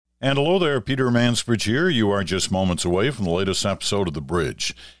And hello there, Peter Mansbridge here. You are just moments away from the latest episode of The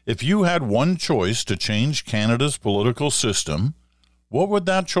Bridge. If you had one choice to change Canada's political system, what would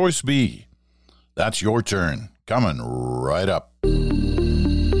that choice be? That's your turn. Coming right up.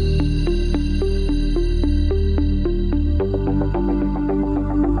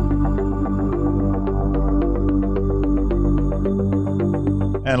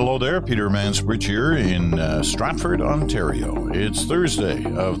 And hello there, Peter Mansbridge here in Stratford, Ontario. It's Thursday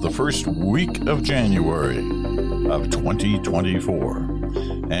of the first week of January of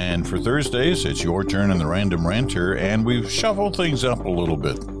 2024. And for Thursdays, it's your turn in the Random Ranter, and we've shuffled things up a little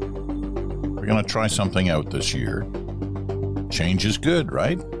bit. We're going to try something out this year. Change is good,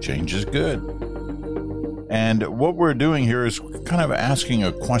 right? Change is good. And what we're doing here is kind of asking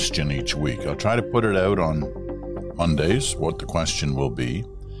a question each week. I'll try to put it out on Mondays, what the question will be,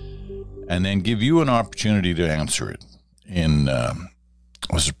 and then give you an opportunity to answer it in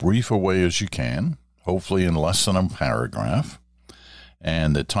as brief a way as you can, hopefully in less than a paragraph.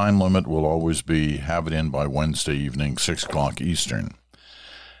 And the time limit will always be have it in by Wednesday evening, 6 o'clock Eastern.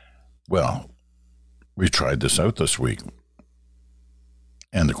 Well, we tried this out this week,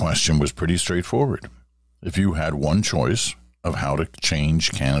 and the question was pretty straightforward. If you had one choice of how to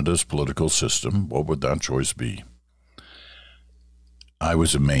change Canada's political system, what would that choice be? I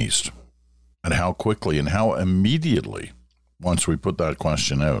was amazed at how quickly and how immediately, once we put that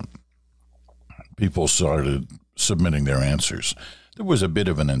question out, people started submitting their answers. There was a bit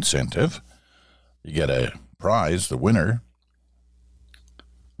of an incentive. You get a prize, the winner,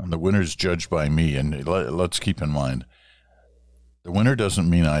 and the winner's judged by me. And let's keep in mind, the winner doesn't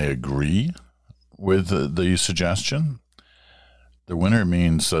mean I agree with the suggestion. The winner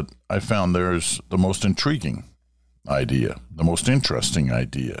means that I found there's the most intriguing idea, the most interesting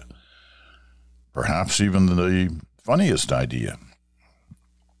idea, perhaps even the funniest idea.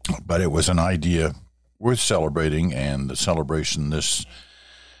 But it was an idea worth celebrating, and the celebration this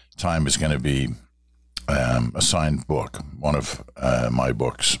time is going to be a signed book, one of my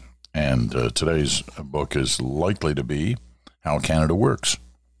books. And today's book is likely to be How Canada Works,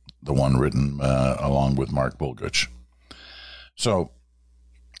 the one written along with Mark Bulgich. So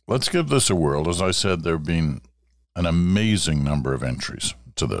let's give this a whirl. As I said, there have been an amazing number of entries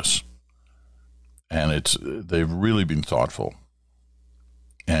to this, and they've really been thoughtful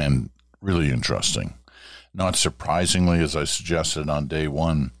and really interesting. Not surprisingly, as I suggested on day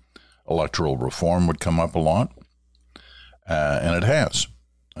one, electoral reform would come up a lot, and it has,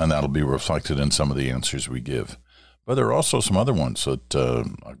 and that'll be reflected in some of the answers we give. But there are also some other ones that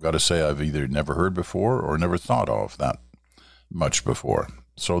I've got to say I've either never heard before or never thought of that much before.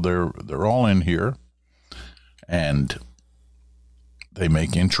 So they're all in here, and they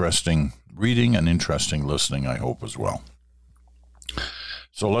make interesting reading and interesting listening, I hope, as well.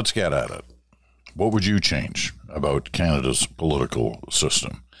 So let's get at it. What would you change about Canada's political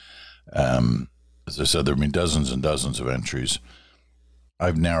system? As I said, there have been dozens and dozens of entries.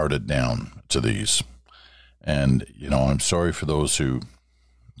 I've narrowed it down to these. And, I'm sorry for those who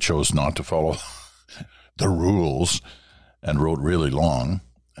chose not to follow the rules and wrote really long.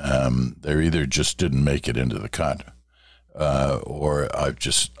 They either just didn't make it into the cut, or I've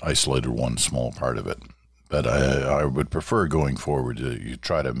just isolated one small part of it. But I would prefer going forward you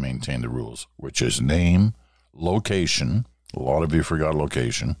try to maintain the rules, which is name, location. A lot of you forgot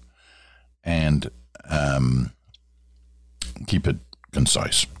location, and keep it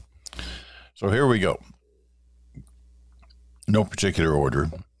concise. So here we go. No particular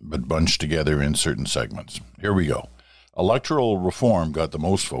order, but bunched together in certain segments. Here we go. Electoral reform got the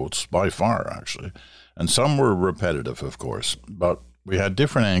most votes, by far, actually. And some were repetitive, of course, but we had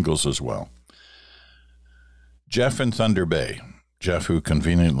different angles as well. Jeff in Thunder Bay. Jeff, who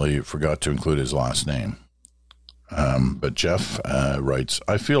conveniently forgot to include his last name. But Jeff writes,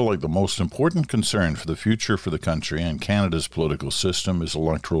 I feel like the most important concern for the future for the country and Canada's political system is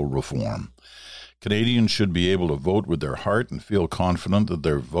electoral reform. Canadians should be able to vote with their heart and feel confident that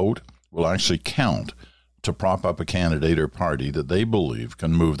their vote will actually count to prop up a candidate or party that they believe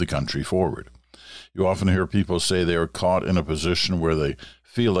can move the country forward. You often hear people say they are caught in a position where they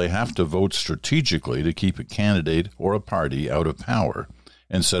feel they have to vote strategically to keep a candidate or a party out of power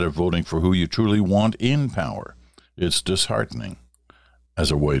instead of voting for who you truly want in power. It's disheartening as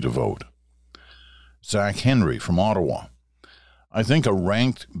a way to vote. Zach Henry from Ottawa. I think a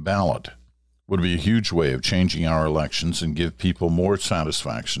ranked ballot would be a huge way of changing our elections and give people more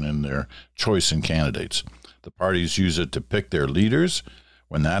satisfaction in their choice in candidates. The parties use it to pick their leaders.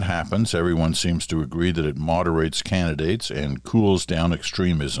 When that happens, everyone seems to agree that it moderates candidates and cools down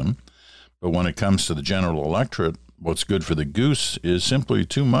extremism. But when it comes to the general electorate, what's good for the goose is simply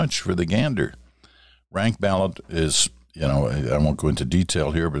too much for the gander. Rank ballot is, I won't go into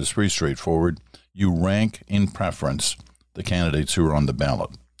detail here, but it's pretty straightforward. You rank in preference the candidates who are on the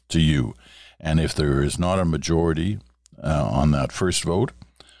ballot to you. And if there is not a majority on that first vote,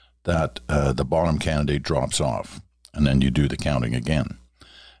 that the bottom candidate drops off, and then you do the counting again.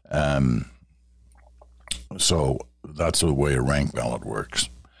 So that's the way a rank ballot works,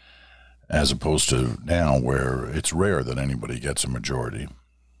 as opposed to now where it's rare that anybody gets a majority.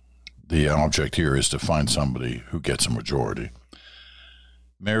 The object here is to find somebody who gets a majority.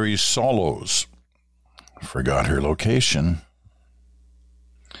 Mary Solos forgot her location.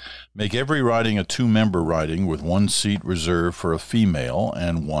 Make every riding a 2-member riding with 1 seat reserved for a female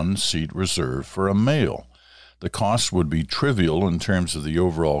and 1 seat reserved for a male. The cost would be trivial in terms of the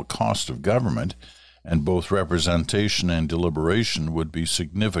overall cost of government, and both representation and deliberation would be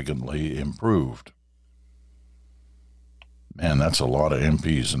significantly improved. Man, that's a lot of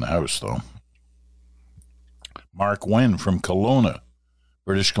MPs in the House, though. Mark Wynn from Kelowna,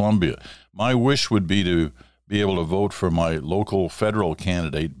 British Columbia. My wish would be to be able to vote for my local federal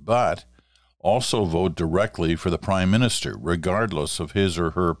candidate, but also vote directly for the Prime Minister, regardless of his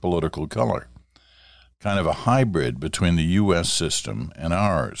or her political color. Kind of a hybrid between the U.S. system and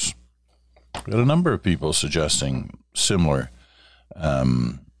ours. We had a number of people suggesting similar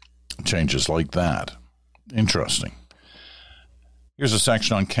changes like that. Interesting. Here's a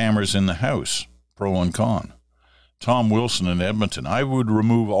section on cameras in the House, pro and con. Tom Wilson in Edmonton. I would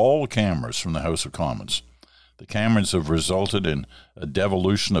remove all cameras from the House of Commons. The cameras have resulted in a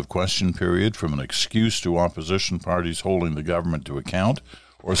devolution of question period from an excuse to opposition parties holding the government to account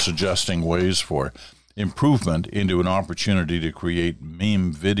or suggesting ways for improvement into an opportunity to create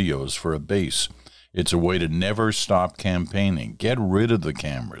meme videos for a base. It's a way to never stop campaigning. Get rid of the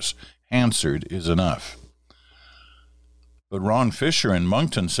cameras. Hansard is enough. But Ron Fisher in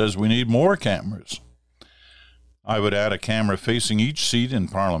Moncton says we need more cameras. I would add a camera facing each seat in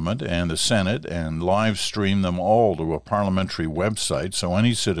Parliament and the Senate and live stream them all to a parliamentary website so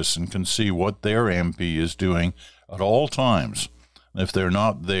any citizen can see what their MP is doing at all times. If they're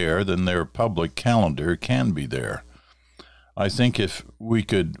not there, then their public calendar can be there. I think if we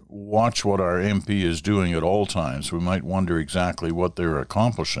could watch what our MP is doing at all times, we might wonder exactly what they're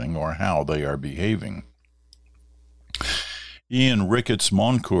accomplishing or how they are behaving. Ian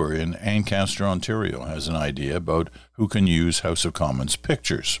Ricketts-Moncourt in Ancaster, Ontario, has an idea about who can use House of Commons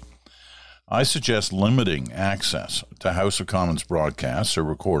pictures. I suggest limiting access to House of Commons broadcasts or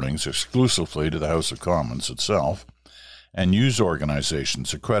recordings exclusively to the House of Commons itself and news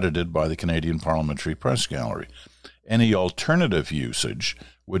organizations accredited by the Canadian Parliamentary Press Gallery. Any alternative usage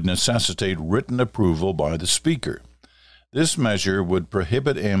would necessitate written approval by the Speaker. This measure would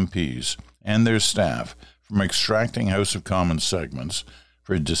prohibit MPs and their staff from extracting House of Commons segments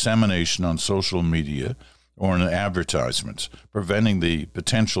for dissemination on social media or in advertisements, preventing the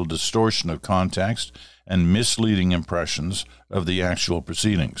potential distortion of context and misleading impressions of the actual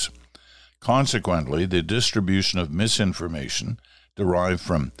proceedings. Consequently, the distribution of misinformation derived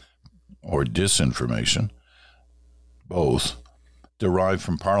from, or disinformation, both, derived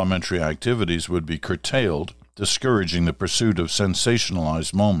from parliamentary activities would be curtailed, discouraging the pursuit of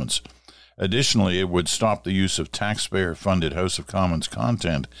sensationalized moments. Additionally, it would stop the use of taxpayer-funded House of Commons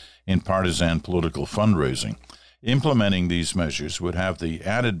content in partisan political fundraising. Implementing these measures would have the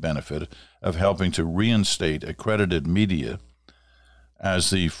added benefit of helping to reinstate accredited media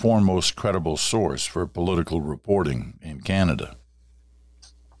as the foremost credible source for political reporting in Canada.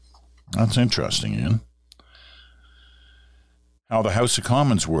 That's interesting, Ian. How the House of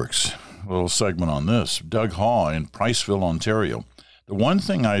Commons works. A little segment on this. Doug Haw in Priceville, Ontario. The one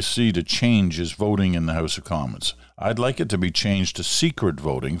thing I see to change is voting in the House of Commons. I'd like it to be changed to secret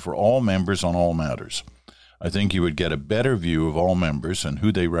voting for all members on all matters. I think you would get a better view of all members and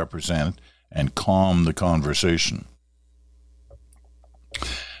who they represent and calm the conversation.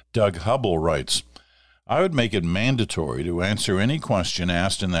 Doug Hubble writes, I would make it mandatory to answer any question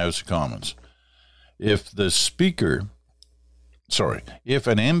asked in the House of Commons. If an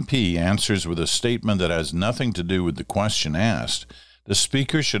MP answers with a statement that has nothing to do with the question asked, the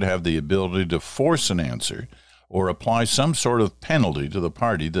Speaker should have the ability to force an answer or apply some sort of penalty to the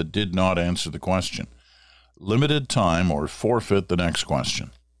party that did not answer the question. Limited time or forfeit the next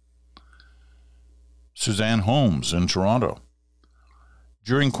question. Suzanne Holmes in Toronto.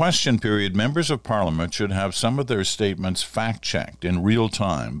 During question period, members of Parliament should have some of their statements fact-checked in real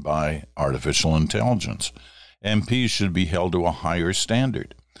time by artificial intelligence. MPs should be held to a higher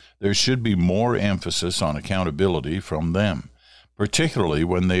standard. There should be more emphasis on accountability from them. particularly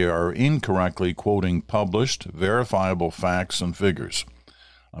when they are incorrectly quoting published, verifiable facts and figures.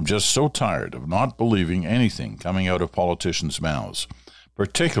 I'm just so tired of not believing anything coming out of politicians' mouths,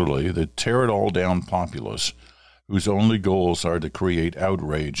 particularly the tear-it-all-down populace whose only goals are to create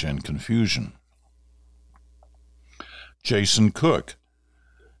outrage and confusion. Jason Cook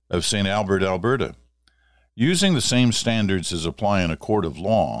of St. Albert, Alberta. Using the same standards as apply in a court of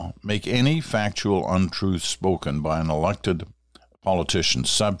law, make any factual untruth spoken by an elected politician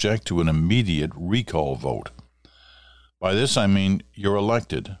subject to an immediate recall vote. By this I mean you're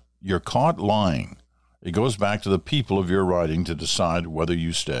elected, you're caught lying. It goes back to the people of your riding to decide whether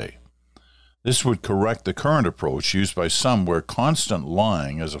you stay. This would correct the current approach used by some where constant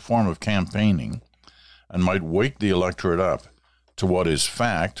lying as a form of campaigning and might wake the electorate up to what is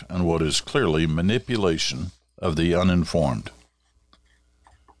fact and what is clearly manipulation of the uninformed.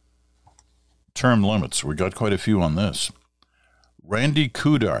 Term limits. We got quite a few on this. Randy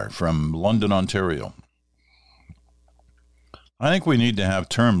Kudar from London, Ontario. I think we need to have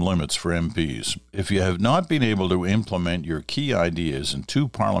term limits for MPs. If you have not been able to implement your key ideas in 2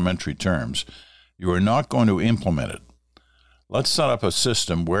 parliamentary terms, you are not going to implement it. Let's set up a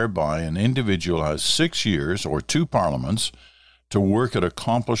system whereby an individual has 6 years or 2 parliaments to work at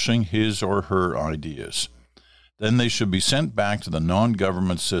accomplishing his or her ideas. Then they should be sent back to the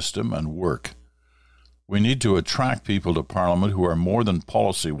non-government system and work. We need to attract people to Parliament who are more than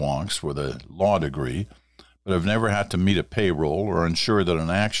policy wonks with a law degree, but have never had to meet a payroll or ensure that an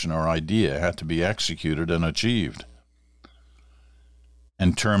action or idea had to be executed and achieved.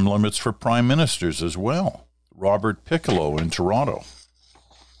 And term limits for prime ministers as well. Robert Piccolo in Toronto.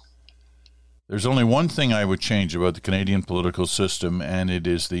 There's only one thing I would change about the Canadian political system, and it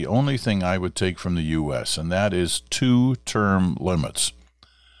is the only thing I would take from the U.S., and that is 2 term limits.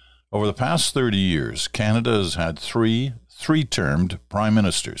 Over the past 30 years, Canada has had 3 three-termed prime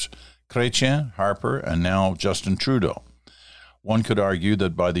ministers, Chrétien, Harper, and now Justin Trudeau. One could argue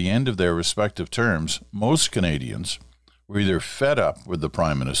that by the end of their respective terms, most Canadians were either fed up with the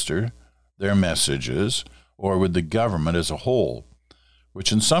prime minister, their messages, or with the government as a whole,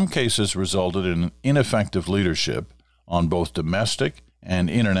 which in some cases resulted in ineffective leadership on both domestic and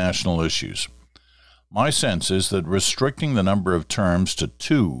international issues. My sense is that restricting the number of terms to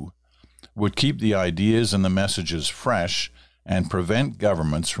 2 would keep the ideas and the messages fresh and prevent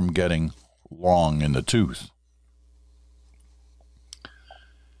governments from getting long in the tooth.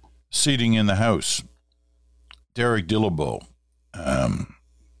 Seating in the House. Derek Dillabo.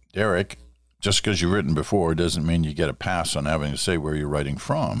 Derek, just because you've written before doesn't mean you get a pass on having to say where you're writing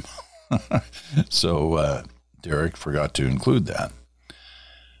from. So Derek forgot to include that.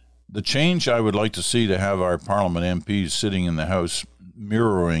 The change I would like to see to have our Parliament MPs sitting in the House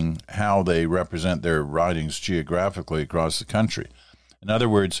mirroring how they represent their ridings geographically across the country. In other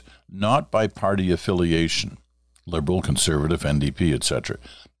words, not by party affiliation, Liberal, Conservative, NDP, etc.,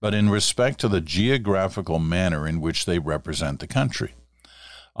 but in respect to the geographical manner in which they represent the country.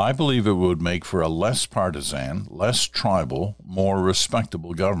 I believe it would make for a less partisan, less tribal, more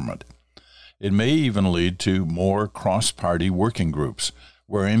respectable government. It may even lead to more cross-party working groups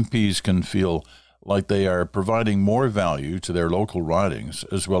where MPs can feel like they are providing more value to their local ridings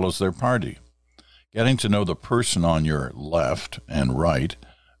as well as their party. Getting to know the person on your left and right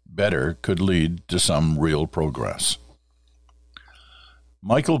better could lead to some real progress.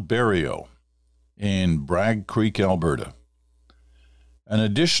 Michael Berrio in Bragg Creek, Alberta. An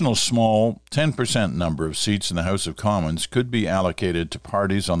additional small 10% number of seats in the House of Commons could be allocated to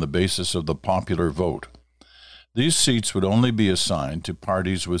parties on the basis of the popular vote. These seats would only be assigned to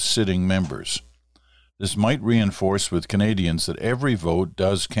parties with sitting members. This might reinforce with Canadians that every vote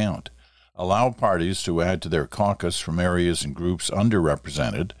does count, allow parties to add to their caucus from areas and groups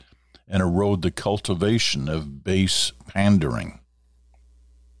underrepresented, and erode the cultivation of base pandering.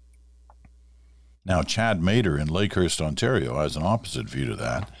 Now, Chad Mader in Lakehurst, Ontario, has an opposite view to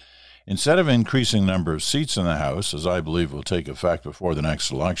that. Instead of increasing the number of seats in the House, as I believe will take effect before the next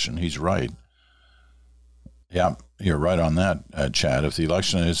election, he's right. Yeah, you're right on that, Chad. If the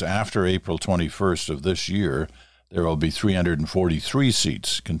election is after April 21st of this year, there will be 343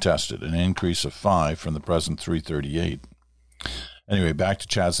 seats contested, an increase of 5 from the present 338. Anyway, back to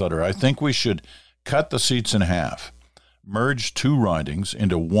Chad's letter. I think we should cut the seats in half, merge 2 ridings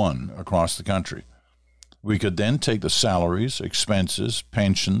into 1 across the country. We could then take the salaries, expenses,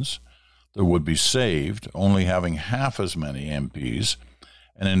 pensions that would be saved, only having half as many MPs,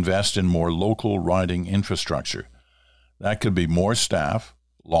 and invest in more local riding infrastructure. That could be more staff,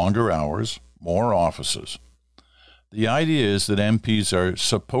 longer hours, more offices. The idea is that MPs are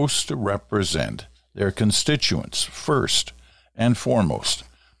supposed to represent their constituents first and foremost.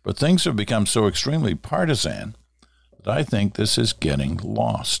 But things have become so extremely partisan that I think this is getting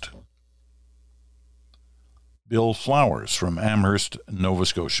lost. Bill Flowers from Amherst, Nova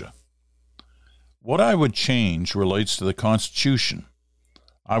Scotia. What I would change relates to the Constitution.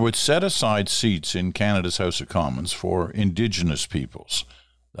 I would set aside seats in Canada's House of Commons for Indigenous peoples,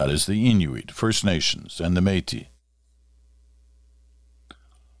 that is the Inuit, First Nations, and the Métis.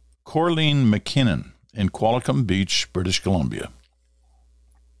 Corleen McKinnon in Qualicum Beach, British Columbia.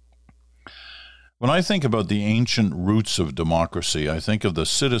 When I think about the ancient roots of democracy, I think of the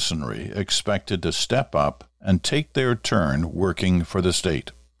citizenry expected to step up and take their turn working for the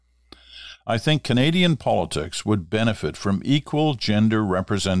state. I think Canadian politics would benefit from equal gender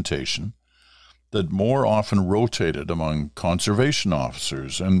representation that more often rotated among conservation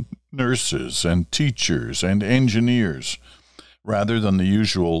officers and nurses and teachers and engineers, rather than the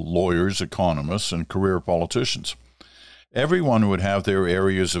usual lawyers, economists, and career politicians. Everyone would have their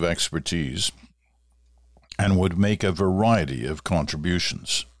areas of expertise and would make a variety of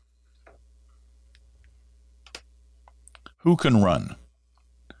contributions. Who can run?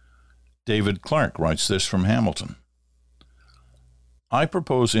 David Clark writes this from Hamilton. I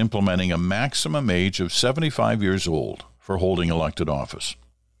propose implementing a maximum age of 75 years old for holding elected office.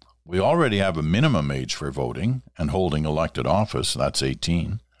 We already have a minimum age for voting and holding elected office, that's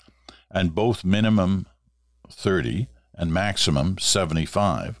 18, and both minimum 30 and maximum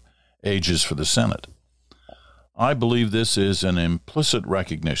 75 ages for the Senate. I believe this is an implicit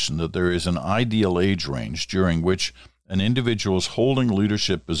recognition that there is an ideal age range during which an individual's holding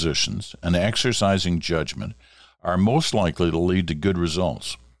leadership positions and exercising judgment are most likely to lead to good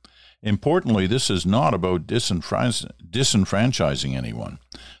results. Importantly, this is not about disenfranchising anyone.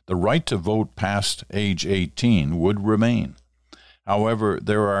 The right to vote past age 18 would remain. However,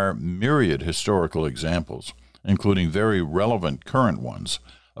 there are myriad historical examples, including very relevant current ones,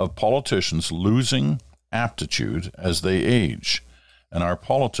 of politicians losing aptitude as they age, and our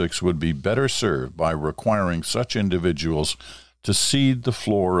politics would be better served by requiring such individuals to cede the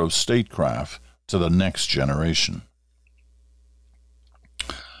floor of statecraft to the next generation.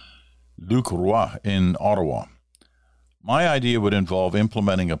 Luc Roy in Ottawa. My idea would involve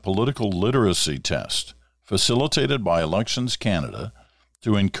implementing a political literacy test facilitated by Elections Canada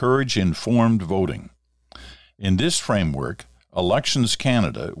to encourage informed voting. In this framework, Elections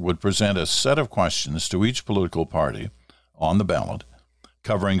Canada would present a set of questions to each political party on the ballot,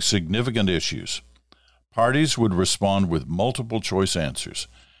 covering significant issues. Parties would respond with multiple choice answers,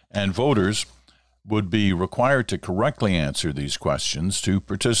 and voters would be required to correctly answer these questions to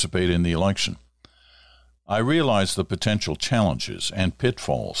participate in the election. I realize the potential challenges and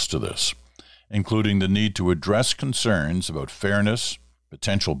pitfalls to this, including the need to address concerns about fairness,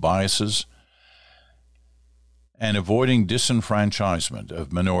 potential biases, and avoiding disenfranchisement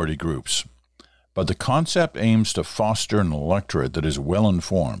of minority groups. But the concept aims to foster an electorate that is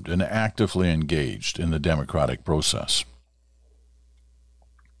well-informed and actively engaged in the democratic process.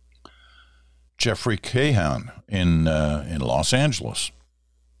 Jeffrey Cahan in Los Angeles.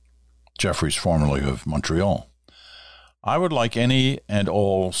 Jeffrey's formerly of Montreal. I would like any and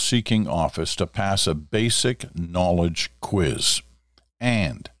all seeking office to pass a basic knowledge quiz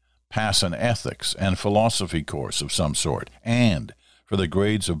and pass an ethics and philosophy course of some sort, and for the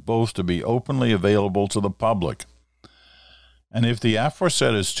grades of both to be openly available to the public. And if the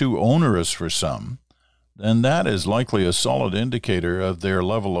aforesaid is too onerous for some, then that is likely a solid indicator of their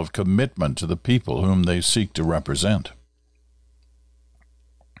level of commitment to the people whom they seek to represent.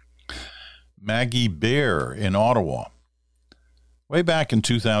 Maggie Baer in Ottawa. Way back in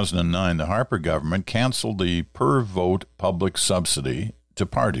 2009, the Harper government canceled the per-vote public subsidy to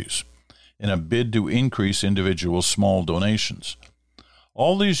parties in a bid to increase individual small donations.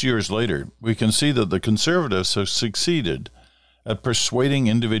 All these years later, we can see that the Conservatives have succeeded at persuading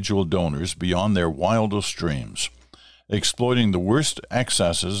individual donors beyond their wildest dreams, exploiting the worst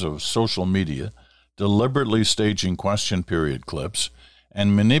excesses of social media, deliberately staging question period clips,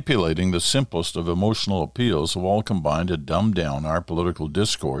 and manipulating the simplest of emotional appeals have all combined to dumb down our political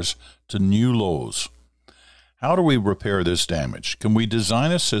discourse to new lows. How do we repair this damage? Can we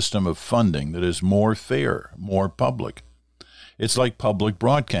design a system of funding that is more fair, more public? It's like public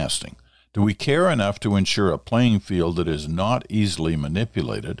broadcasting. Do we care enough to ensure a playing field that is not easily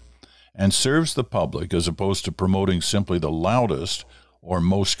manipulated and serves the public as opposed to promoting simply the loudest or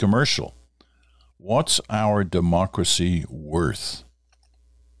most commercial? What's our democracy worth?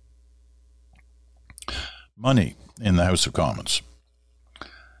 Money in the House of Commons.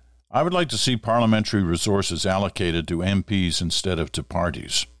 I would like to see parliamentary resources allocated to MPs instead of to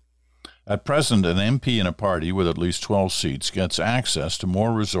parties. At present, an MP in a party with at least 12 seats gets access to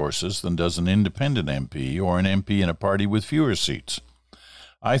more resources than does an independent MP or an MP in a party with fewer seats.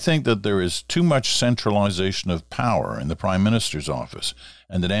 I think that there is too much centralization of power in the Prime Minister's office,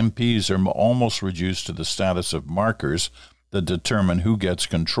 and that MPs are almost reduced to the status of markers that determine who gets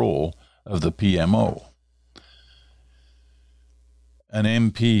control of the PMO. An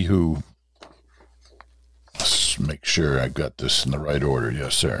MP who, let's make sure I got this in the right order.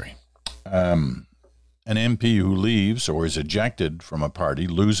 Yes, sorry. An MP who leaves or is ejected from a party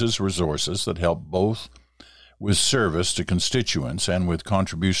loses resources that help both with service to constituents and with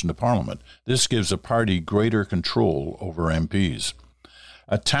contribution to Parliament. This gives a party greater control over MPs.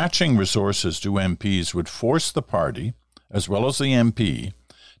 Attaching resources to MPs would force the party, as well as the MP,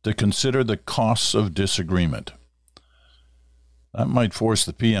 to consider the costs of disagreement. That might force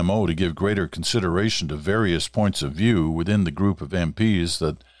the PMO to give greater consideration to various points of view within the group of MPs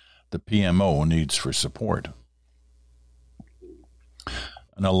that the PMO needs for support.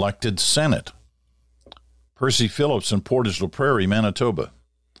 An elected Senate. Percy Phillips in Portage la Prairie, Manitoba.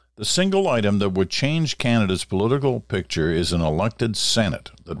 The single item that would change Canada's political picture is an elected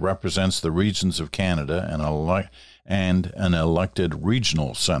Senate that represents the regions of Canada and an elected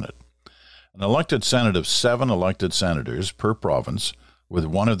regional Senate. An elected Senate of 7 elected senators per province, with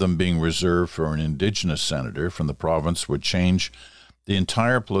one of them being reserved for an Indigenous senator from the province, would change the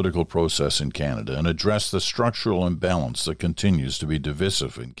entire political process in Canada and address the structural imbalance that continues to be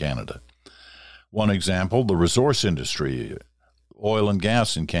divisive in Canada. One example, the resource industry, oil and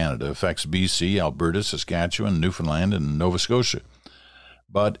gas in Canada, affects BC, Alberta, Saskatchewan, Newfoundland, and Nova Scotia,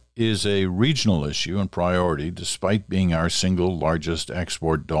 but is a regional issue and priority despite being our single largest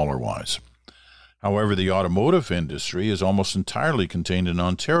export dollar-wise. However, the automotive industry is almost entirely contained in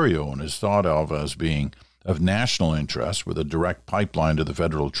Ontario and is thought of as being of national interest with a direct pipeline to the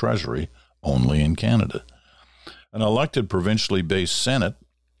federal treasury only in Canada. An elected provincially based Senate,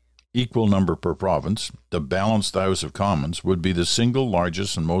 equal number per province, the balanced House of Commons, would be the single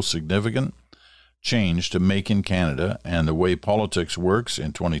largest and most significant change to make in Canada and the way politics works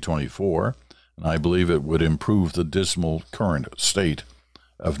in 2024, and I believe it would improve the dismal current state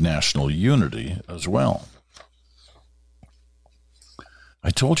of national unity as well. I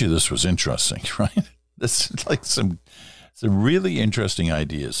told you this was interesting, right? This is like some really interesting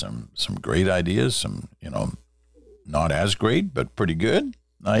ideas, some great ideas, some, not as great, but pretty good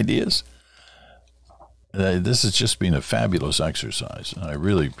ideas. This has just been a fabulous exercise, and I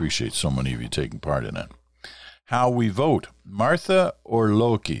really appreciate so many of you taking part in it. How we vote. Martha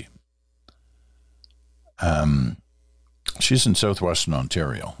Orloki. She's in southwestern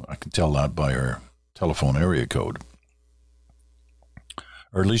Ontario. I can tell that by her telephone area code.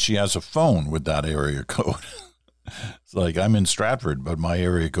 Or at least she has a phone with that area code. It's like I'm in Stratford, but my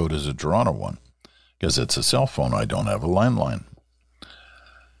area code is a Toronto one because it's a cell phone. I don't have a landline.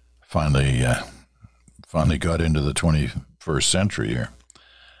 Finally got into the 21st century here.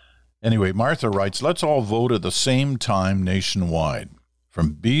 Anyway, Martha writes, let's all vote at the same time nationwide.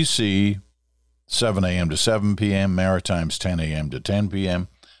 From BC, 7 a.m. to 7 p.m., Maritimes 10 a.m. to 10 p.m.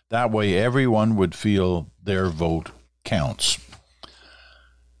 That way everyone would feel their vote counts.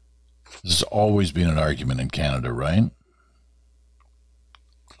 This has always been an argument in Canada, right?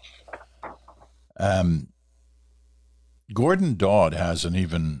 Gordon Dodd has an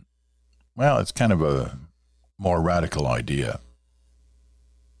even, it's kind of a more radical idea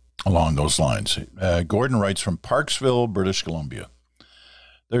along those lines. Gordon writes from Parksville, British Columbia.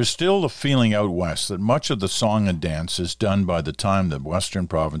 There's still the feeling out west that much of the song and dance is done by the time that Western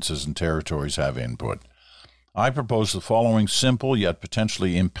provinces and territories have input. I propose the following simple yet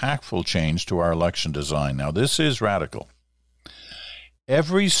potentially impactful change to our election design. Now, this is radical.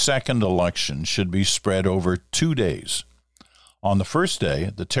 Every second election should be spread over 2 days. On the first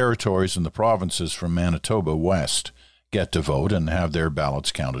day, the territories and the provinces from Manitoba west get to vote and have their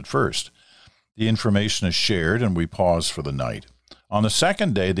ballots counted first. The information is shared and we pause for the night. On the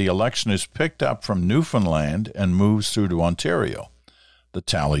second day, the election is picked up from Newfoundland and moves through to Ontario. The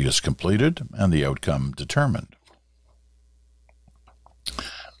tally is completed and the outcome determined.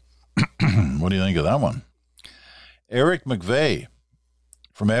 What do you think of that one? Eric McVeigh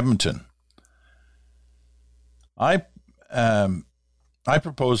from Edmonton. I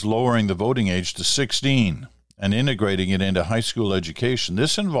propose lowering the voting age to 16 and integrating it into high school education.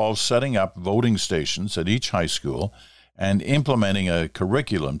 This involves setting up voting stations at each high school and implementing a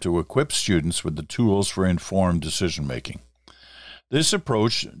curriculum to equip students with the tools for informed decision-making. This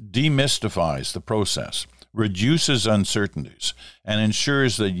approach demystifies the process, reduces uncertainties, and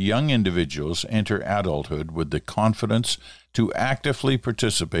ensures that young individuals enter adulthood with the confidence to actively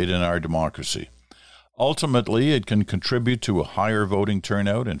participate in our democracy. Ultimately, it can contribute to a higher voting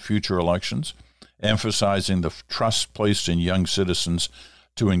turnout in future elections, emphasizing the trust placed in young citizens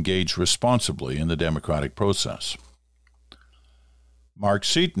to engage responsibly in the democratic process. Mark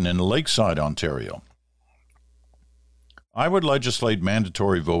Seaton in Lakeside, Ontario. I would legislate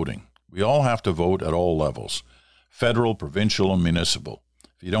mandatory voting. We all have to vote at all levels, federal, provincial, and municipal.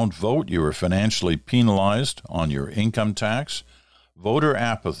 If you don't vote, you are financially penalized on your income tax. Voter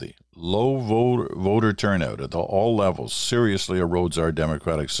apathy, low voter turnout at all levels seriously erodes our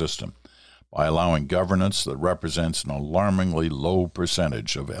democratic system by allowing governance that represents an alarmingly low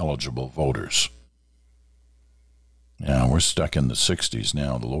percentage of eligible voters. Yeah, we're stuck in the 60s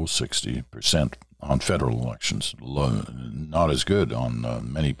now, the low 60% on federal elections. Not as good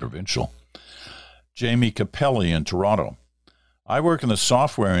on many provincial. Jamie Capelli in Toronto. I work in the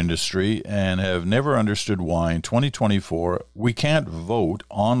software industry and have never understood why in 2024 we can't vote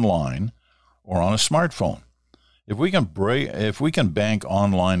online or on a smartphone. If we can bank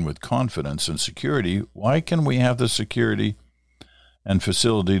online with confidence and security, why can we have the security and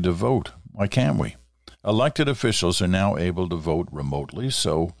facility to vote? Why can't we? Elected officials are now able to vote remotely,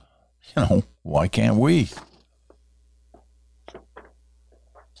 so, why can't we?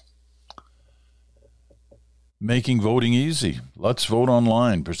 Making voting easy. Let's vote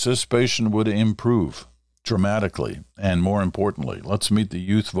online. Participation would improve dramatically. And more importantly, let's meet the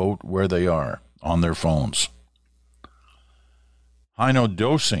youth vote where they are, on their phones. Heino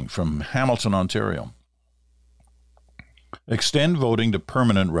Dosing from Hamilton, Ontario. Extend voting to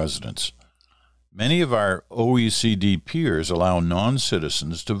permanent residents. Many of our OECD peers allow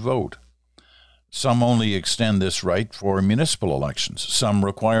non-citizens to vote. Some only extend this right for municipal elections. Some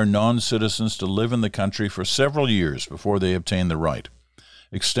require non-citizens to live in the country for several years before they obtain the right.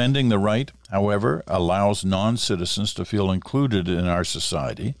 Extending the right, however, allows non-citizens to feel included in our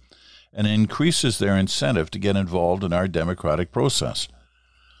society and increases their incentive to get involved in our democratic process.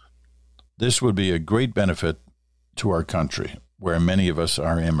 This would be a great benefit to our country, where many of us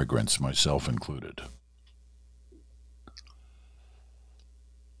are immigrants, myself included.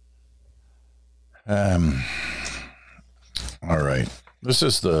 All right. This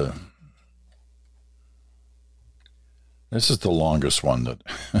is the longest one that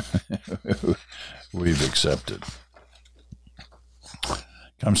we've accepted.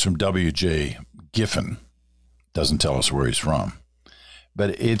 Comes from W.J. Giffen. Doesn't tell us where he's from,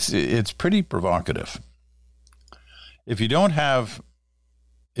 but it's pretty provocative. If you don't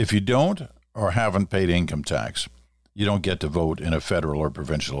or haven't paid income tax, you don't get to vote in a federal or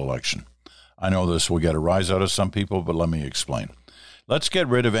provincial election. I know this will get a rise out of some people, but let me explain. Let's get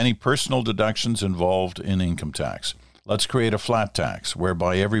rid of any personal deductions involved in income tax. Let's create a flat tax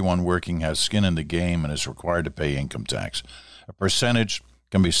whereby everyone working has skin in the game and is required to pay income tax. A percentage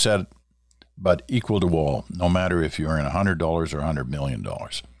can be set, but equal to all, no matter if you earn $100 or $100 million.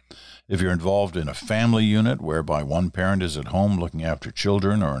 If you're involved in a family unit whereby one parent is at home looking after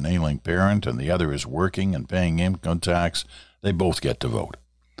children or an ailing parent and the other is working and paying income tax, they both get to vote.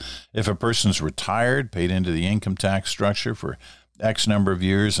 If a person's retired, paid into the income tax structure for X number of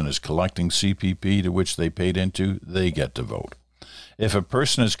years and is collecting CPP to which they paid into, they get to vote. If a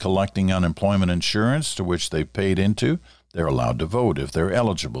person is collecting unemployment insurance to which they paid into, they're allowed to vote if they're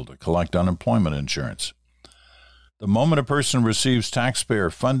eligible to collect unemployment insurance. The moment a person receives taxpayer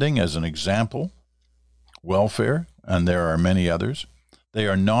funding, as an example, welfare, and there are many others, they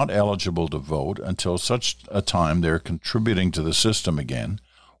are not eligible to vote until such a time they're contributing to the system again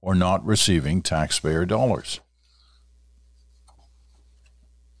or not receiving taxpayer dollars.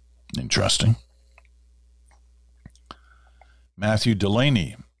 Interesting. Matthew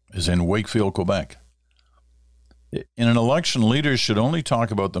Delaney is in Wakefield, Quebec. In an election, leaders should only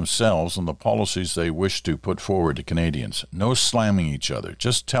talk about themselves and the policies they wish to put forward to Canadians. No slamming each other.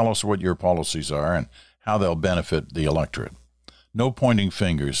 Just tell us what your policies are and how they'll benefit the electorate. No pointing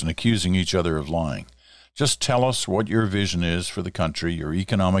fingers and accusing each other of lying. Just tell us what your vision is for the country, your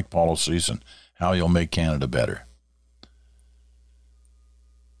economic policies, and how you'll make Canada better.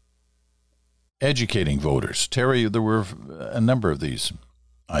 Educating voters. Terry, there were a number of these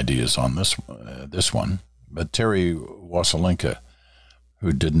ideas on this one, but Terry Waselinka,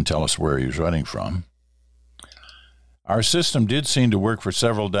 who didn't tell us where he was writing from. Our system did seem to work for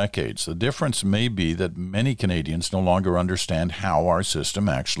several decades. The difference may be that many Canadians no longer understand how our system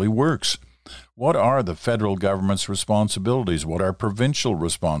actually works. What are the federal government's responsibilities? What are provincial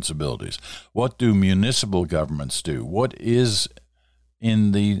responsibilities? What do municipal governments do? What is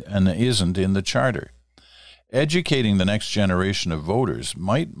in the and isn't in the charter? Educating the next generation of voters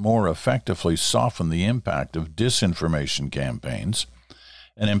might more effectively soften the impact of disinformation campaigns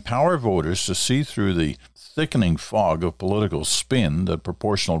and empower voters to see through the thickening fog of political spin than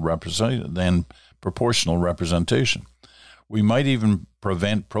proportional representation. We might even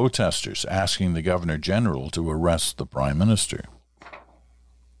prevent protesters asking the Governor General to arrest the Prime Minister.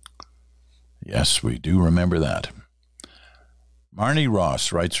 Yes, we do remember that. Marnie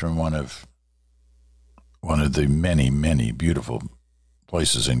Ross writes from one of the many, many beautiful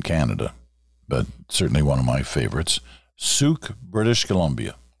places in Canada, but certainly one of my favorites, Souk, British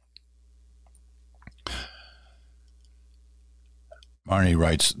Columbia. Marnie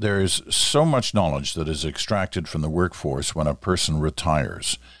writes, there is so much knowledge that is extracted from the workforce when a person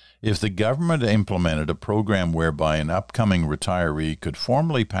retires. If the government implemented a program whereby an upcoming retiree could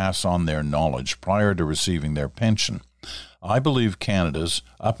formally pass on their knowledge prior to receiving their pension, I believe Canada's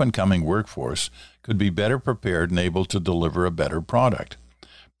up-and-coming workforce could be better prepared and able to deliver a better product.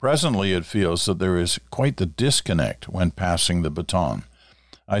 Presently, it feels that there is quite the disconnect when passing the baton.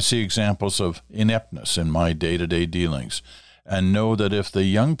 I see examples of ineptness in my day-to-day dealings, and know that if the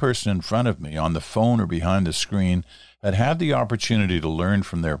young person in front of me on the phone or behind the screen had had the opportunity to learn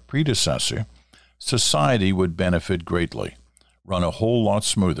from their predecessor, society would benefit greatly, run a whole lot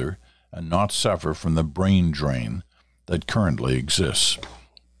smoother, and not suffer from the brain drain that currently exists.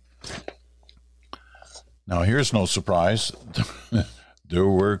 Now, here's no surprise. There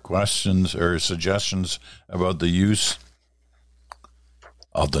were questions or suggestions about the use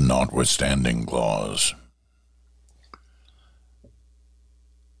of the notwithstanding clause.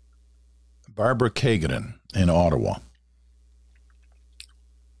 Barbara Kagan in Ottawa.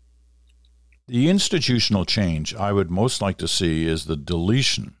 The institutional change I would most like to see is the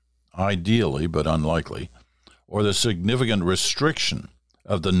deletion, ideally but unlikely, or the significant restriction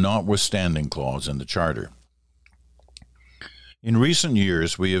of the notwithstanding clause in the Charter. In recent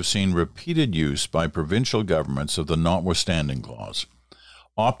years, we have seen repeated use by provincial governments of the notwithstanding clause,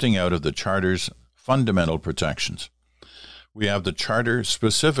 opting out of the Charter's fundamental protections. We have the Charter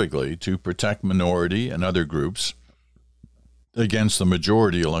specifically to protect minority and other groups against the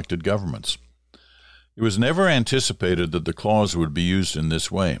majority elected governments. It was never anticipated that the clause would be used in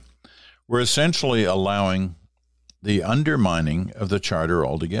this way. We're essentially allowing the undermining of the Charter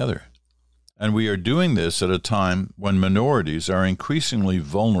altogether. And we are doing this at a time when minorities are increasingly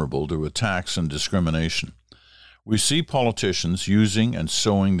vulnerable to attacks and discrimination. We see politicians using and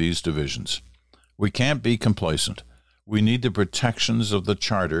sowing these divisions. We can't be complacent. We need the protections of the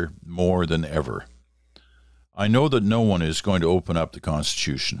Charter more than ever. I know that no one is going to open up the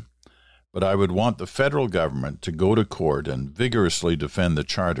Constitution, but I would want the federal government to go to court and vigorously defend the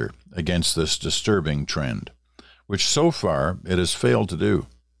Charter against this disturbing trend, which so far it has failed to do.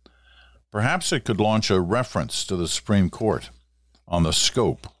 Perhaps it could launch a reference to the Supreme Court on the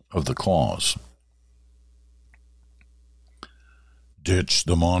scope of the clause. Ditch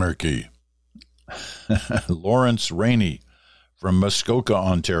the monarchy. Lawrence Rainey from Muskoka,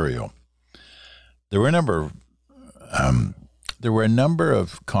 Ontario. There were a number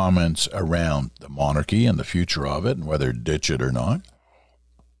of comments around the monarchy and the future of it and whether to ditch it or not,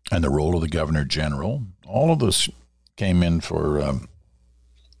 and the role of the Governor General. All of this came in for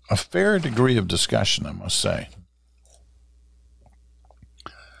a fair degree of discussion, I must say.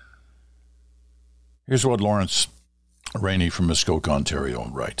 Here's what Lawrence Rainey from Muskoka, Ontario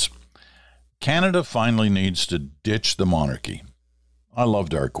writes. Canada finally needs to ditch the monarchy. I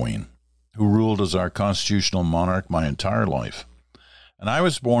loved our Queen, who ruled as our constitutional monarch my entire life, and I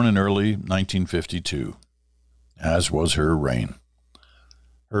was born in early 1952, as was her reign.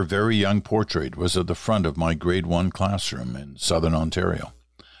 Her very young portrait was at the front of my grade 1 classroom in southern Ontario,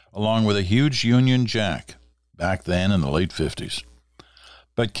 along with a huge Union Jack, back then in the late 50s.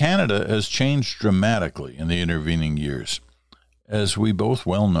 But Canada has changed dramatically in the intervening years, as we both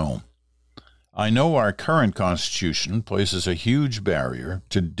well know. I know our current Constitution places a huge barrier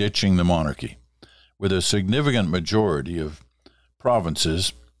to ditching the monarchy, with a significant majority of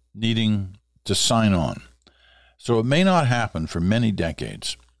provinces needing to sign on. So it may not happen for many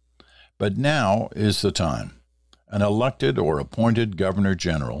decades. But now is the time. An elected or appointed Governor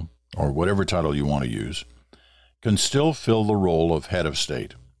General, or whatever title you want to use, can still fill the role of head of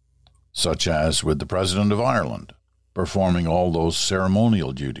state, such as with the President of Ireland, performing all those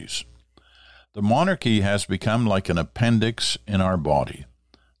ceremonial duties. The monarchy has become like an appendix in our body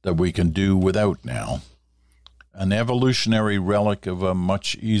that we can do without now, an evolutionary relic of a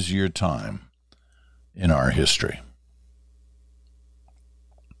much easier time in our history.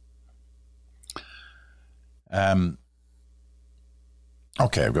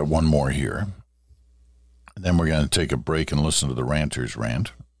 Okay, I've got one more here. And then we're going to take a break and listen to the Ranter's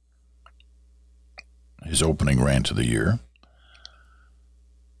rant, his opening rant of the year.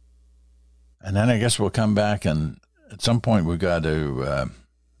 And then I guess we'll come back, and at some point I've got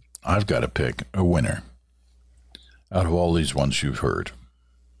to pick a winner out of all these ones you've heard.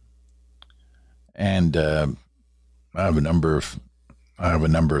 And I have a number of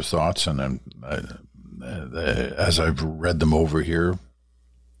thoughts, and then as I've read them over here,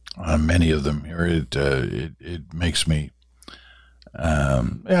 many of them here, it makes me.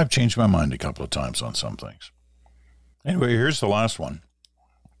 I've changed my mind a couple of times on some things. Anyway, here's the last one.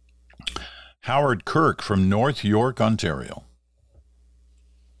 Howard Kirk from North York, Ontario.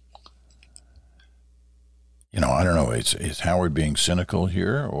 I don't know, is Howard being cynical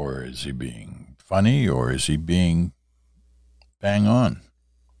here, or is he being funny, or is he being bang on?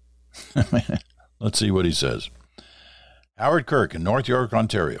 Let's see what he says. Howard Kirk in North York,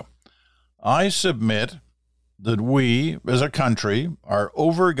 Ontario. I submit that we, as a country, are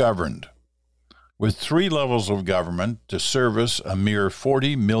overgoverned, with 3 levels of government to service a mere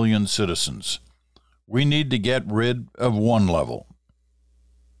 40 million citizens. We need to get rid of 1 level.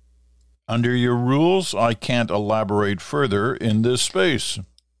 Under your rules, I can't elaborate further in this space.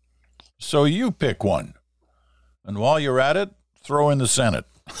 So you pick one. And while you're at it, throw in the Senate.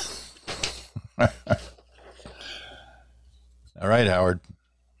 All right, Howard.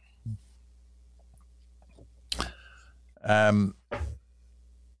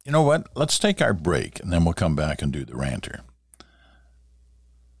 You know what? Let's take our break, and then we'll come back and do the ranter.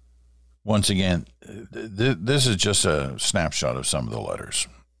 Once again, this is just a snapshot of some of the letters.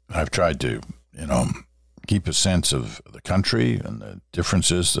 I've tried to, keep a sense of the country and the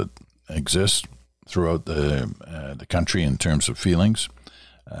differences that exist throughout the country in terms of feelings.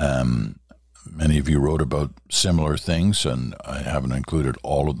 Many of you wrote about similar things, and I haven't included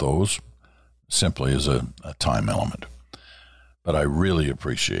all of those simply as a time element. But I really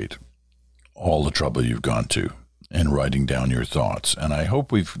appreciate all the trouble you've gone to in writing down your thoughts. And I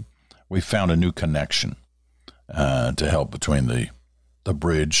hope we've found a new connection to help between the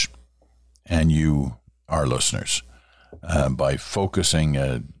bridge and you, our listeners, by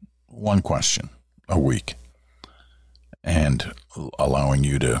focusing one question a week and allowing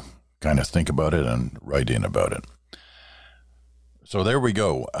you to kind of think about it and write in about it. So there we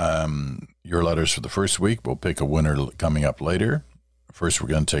go. Your letters for the first week. We'll pick a winner coming up later. First, we're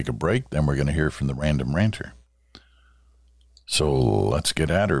going to take a break. Then we're going to hear from the Random Ranter. So let's get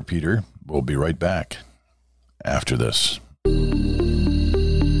at her, Peter. We'll be right back after this.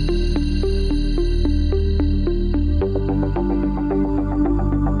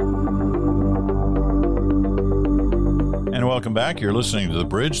 And welcome back. You're listening to The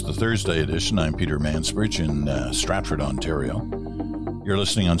Bridge, the Thursday edition. I'm Peter Mansbridge in Stratford, Ontario. You're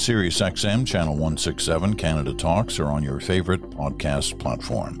listening on Sirius XM, Channel 167, Canada Talks, or on your favorite podcast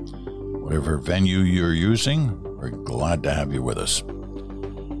platform. Whatever venue you're using, we're glad to have you with us.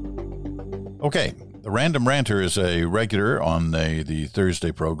 Okay, the Random Ranter is a regular on the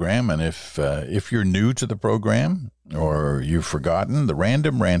Thursday program, and if you're new to the program or you've forgotten, the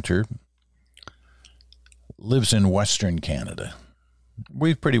Random Ranter lives in Western Canada.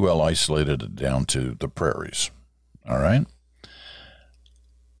 We've pretty well isolated it down to the prairies, all right?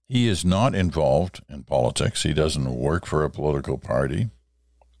 He is not involved in politics. He doesn't work for a political party.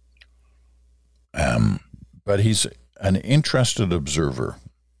 But he's an interested observer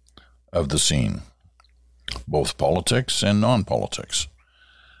of the scene, both politics and non-politics.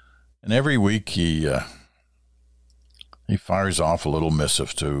 And every week he fires off a little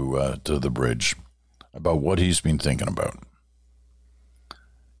missive to the bridge about what he's been thinking about.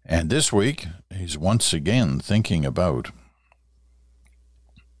 And this week, he's once again thinking about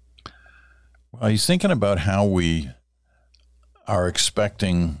he's thinking about how we are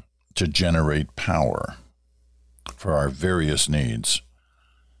expecting to generate power for our various needs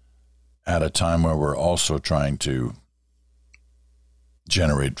at a time where we're also trying to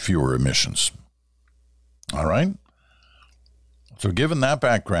generate fewer emissions. All right? So given that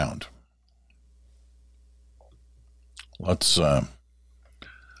background, let's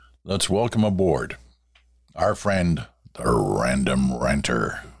welcome aboard our friend, the Random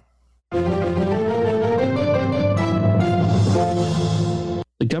Ranter.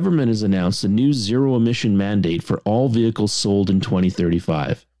 The government has announced a new zero-emission mandate for all vehicles sold in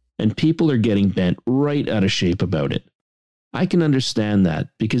 2035, and people are getting bent right out of shape about it. I can understand that,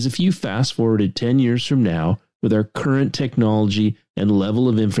 because if you fast-forwarded 10 years from now, with our current technology and level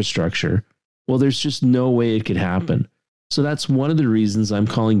of infrastructure, well, there's just no way it could happen. So that's one of the reasons I'm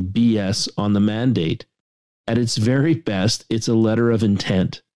calling BS on the mandate. At its very best, it's a letter of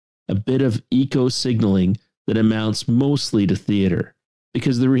intent. a bit of eco signaling that amounts mostly to theater.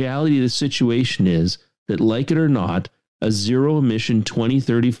 Because the reality of the situation is that, like it or not, a zero emission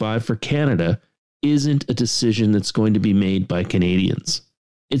 2035 for Canada isn't a decision that's going to be made by Canadians.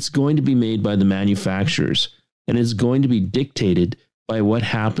 It's going to be made by the manufacturers, and it's going to be dictated by what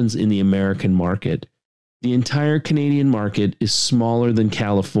happens in the American market. The entire Canadian market is smaller than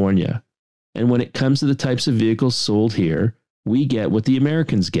California. And when it comes to the types of vehicles sold here, we get what the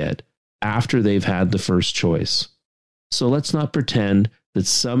Americans get after they've had the first choice. So let's not pretend that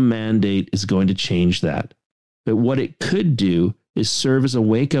some mandate is going to change that. But what it could do is serve as a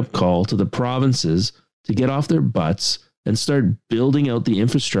wake-up call to the provinces to get off their butts and start building out the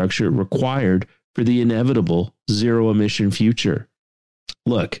infrastructure required for the inevitable zero-emission future.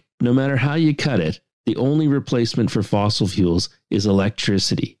 Look, no matter how you cut it, the only replacement for fossil fuels is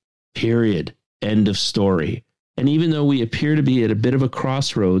electricity. Period. End of story. And even though we appear to be at a bit of a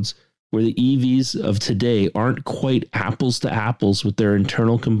crossroads where the EVs of today aren't quite apples to apples with their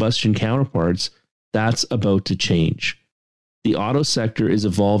internal combustion counterparts, that's about to change. The auto sector is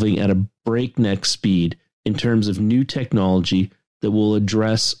evolving at a breakneck speed in terms of new technology that will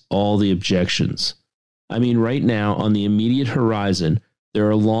address all the objections. I mean, right now, on the immediate horizon, there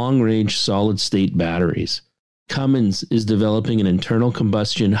are long-range solid-state batteries. Cummins is developing an internal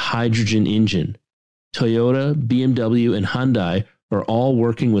combustion hydrogen engine. Toyota, BMW, and Hyundai are all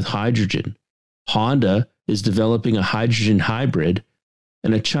working with hydrogen. Honda is developing a hydrogen hybrid,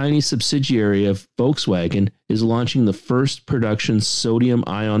 and a Chinese subsidiary of Volkswagen is launching the first production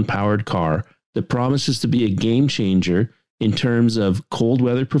sodium-ion-powered car that promises to be a game changer in terms of cold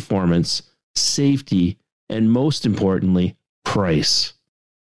weather performance, safety, and most importantly, price.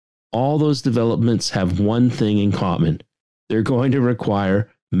 All those developments have one thing in common. They're going to require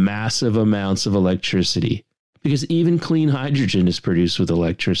massive amounts of electricity, because even clean hydrogen is produced with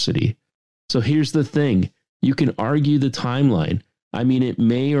electricity. So here's the thing. You can argue the timeline. I mean, it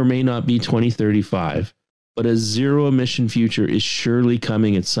may or may not be 2035, but a zero-emission future is surely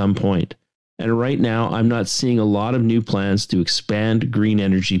coming at some point. And right now, I'm not seeing a lot of new plans to expand green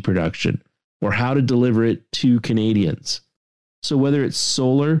energy production or how to deliver it to Canadians. So whether it's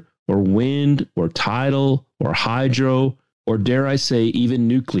solar or wind or tidal or hydro, or dare I say even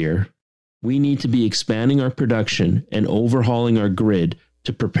nuclear, we need to be expanding our production and overhauling our grid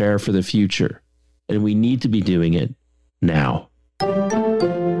to prepare for the future. And we need to be doing it now.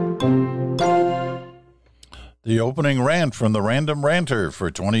 The opening rant from the Random Ranter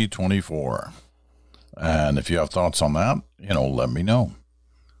for 2024. And if you have thoughts on that, let me know.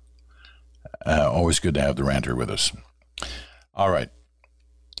 Always good to have the ranter with us. All right.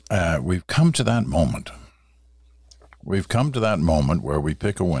 We've come to that moment. We've come to that moment where we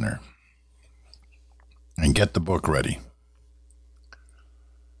pick a winner and get the book ready.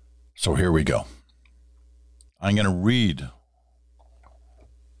 So here we go. I'm going to read.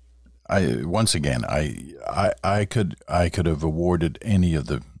 I could have awarded any of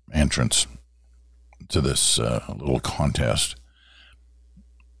the entrants to this little contest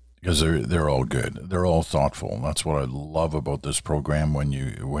because they're all good. They're all thoughtful. That's what I love about this program. When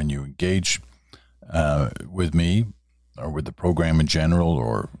you engage with me or with the program in general,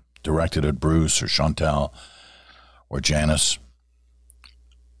 or directed at Bruce or Chantal or Janice,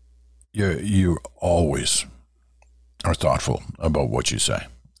 you always are thoughtful about what you say.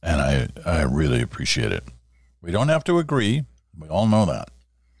 And I really appreciate it. We don't have to agree. We all know that.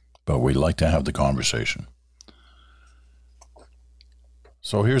 But we like to have the conversation.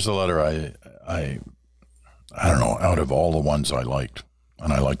 So here's the letter I don't know, out of all the ones I liked,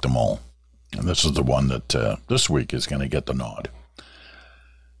 and I liked them all. And this is the one that this week is going to get the nod.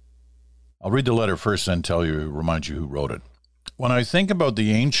 I'll read the letter first and remind you who wrote it. When I think about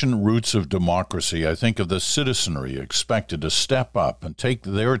the ancient roots of democracy, I think of the citizenry expected to step up and take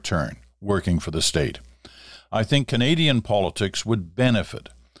their turn working for the state. I think Canadian politics would benefit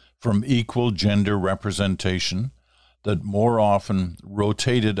from equal gender representation that more often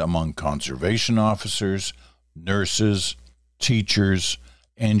rotated among conservation officers, nurses, teachers,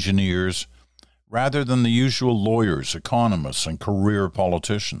 engineers, rather than the usual lawyers, economists, and career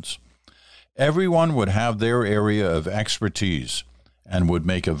politicians. Everyone would have their area of expertise and would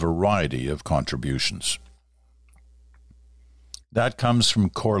make a variety of contributions. That comes from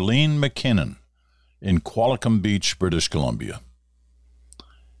Corleen McKinnon in Qualicum Beach, British Columbia.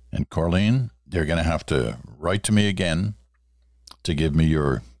 And Corleen, they're going to have to write to me again to give me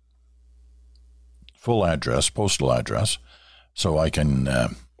your full address, postal address, so I can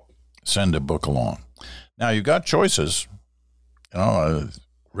send a book along. Now, you've got choices. I've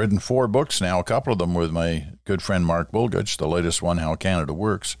written 4 books now, a couple of them with my good friend Mark Bulgich, the latest one, How Canada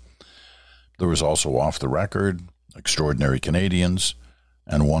Works. There was also Off the Record, Extraordinary Canadians,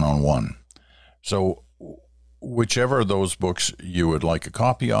 and One-on-One. So whichever of those books you would like a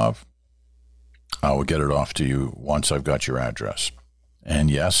copy of, I will get it off to you once I've got your address. And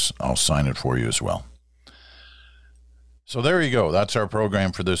yes, I'll sign it for you as well. So there you go. That's our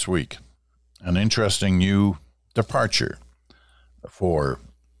program for this week. An interesting new departure for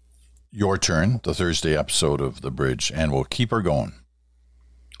Your Turn, the Thursday episode of The Bridge, and we'll keep her going.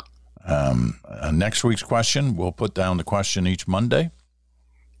 Next week's question, we'll put down the question each Monday.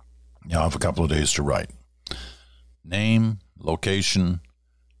 You'll have a couple of days to write. Name, location,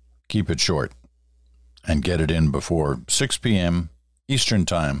 keep it short, and get it in before 6 p.m. Eastern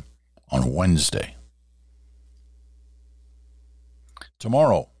Time on Wednesday.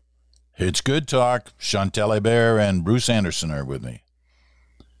 Tomorrow, it's Good Talk. Chantal Hébert and Bruce Anderson are with me.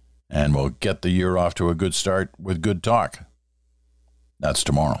 And we'll get the year off to a good start with Good Talk. That's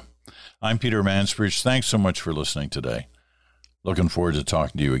tomorrow. I'm Peter Mansbridge. Thanks so much for listening today. Looking forward to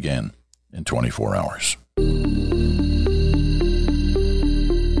talking to you again in 24 hours.